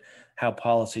look at how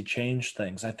policy changed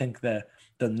things. I think the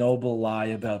noble lie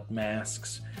about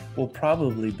masks will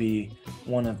probably be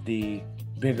one of the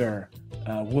bigger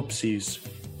whoopsies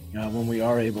when we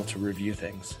are able to review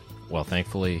things. Well,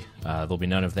 thankfully, there'll be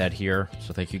none of that here.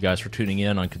 So thank you guys for tuning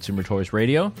in on Consumer Choice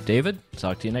Radio. David,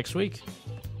 talk to you next week.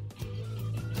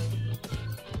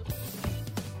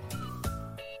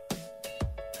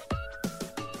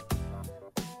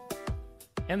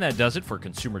 And that does it for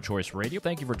Consumer Choice Radio.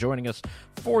 Thank you for joining us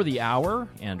for the hour,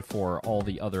 and for all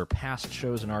the other past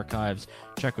shows and archives,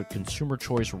 check out Consumer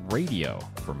Choice Radio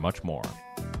for much more.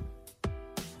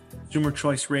 Consumer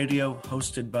Choice Radio,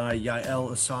 hosted by Yael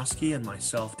Osowski and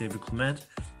myself, David Clement,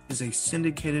 is a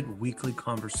syndicated weekly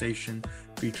conversation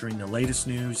featuring the latest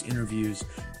news, interviews,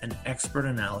 and expert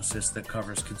analysis that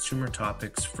covers consumer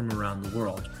topics from around the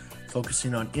world,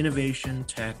 focusing on innovation,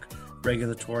 tech,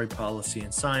 regulatory policy,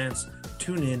 and science.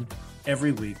 Tune in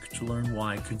every week to learn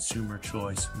why consumer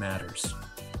choice matters.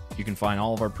 You can find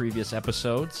all of our previous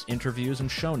episodes, interviews, and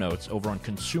show notes over on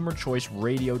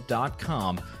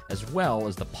consumerchoiceradio.com, as well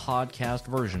as the podcast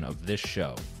version of this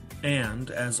show. And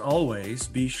as always,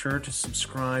 be sure to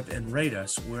subscribe and rate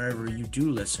us wherever you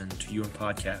do listen to your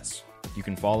podcasts. You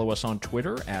can follow us on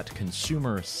Twitter at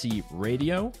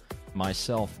ConsumerCRadio,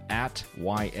 myself at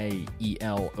YAELOSS,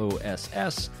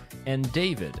 and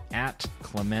David at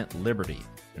Clement Liberty.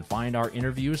 And find our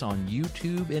interviews on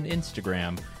YouTube and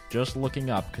Instagram, just looking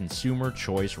up Consumer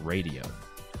Choice Radio.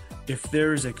 If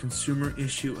there is a consumer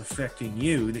issue affecting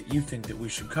you that you think that we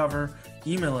should cover,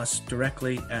 email us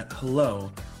directly at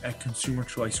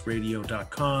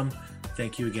hello@consumerchoiceradio.com.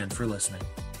 Thank you again for listening.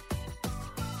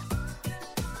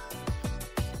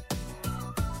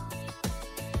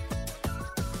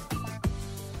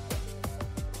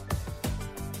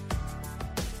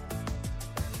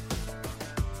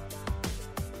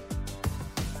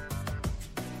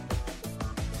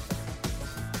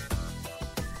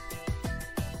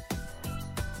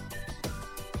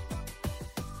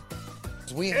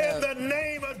 In the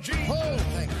name of Jesus.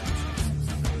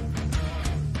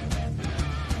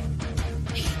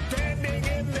 Standing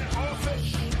in the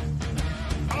office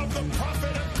of the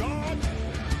prophet of God,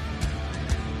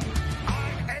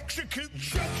 I execute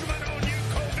judgment on you,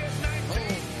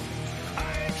 COVID-19.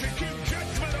 I execute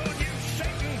judgment on you,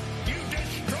 Satan, you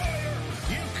destroyer,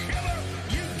 you killer.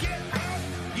 You get out.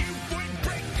 You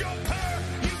break your power.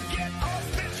 You get off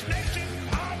this nation.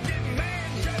 I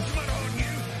demand judgment on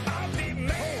you. I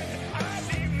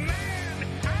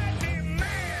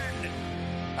demand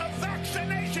a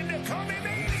vaccination to come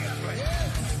immediately.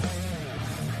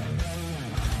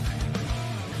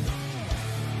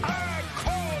 I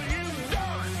call you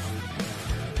done.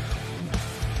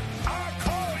 I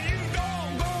call you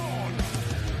doggone.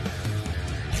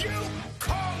 You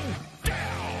come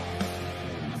down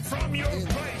from your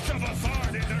place of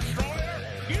authority, destroyer.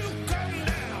 You come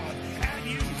down and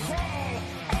you crawl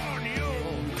on your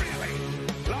belly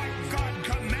like God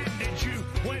commanded you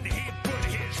when he put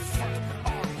his foot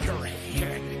on your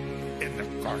head in the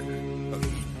Garden of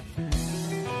Eden.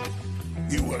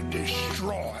 You were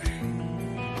destroyed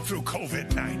through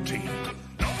COVID-19.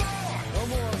 No more! No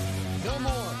more. No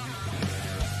more.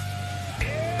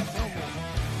 It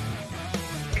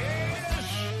is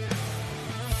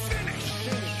finished.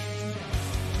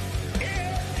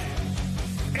 It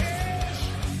is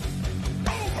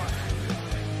over.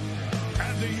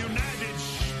 And the United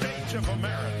States of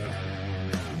America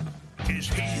is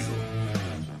healed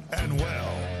and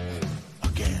well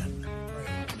again,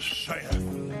 saith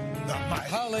the mighty.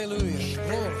 Hallelujah.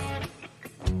 Glory.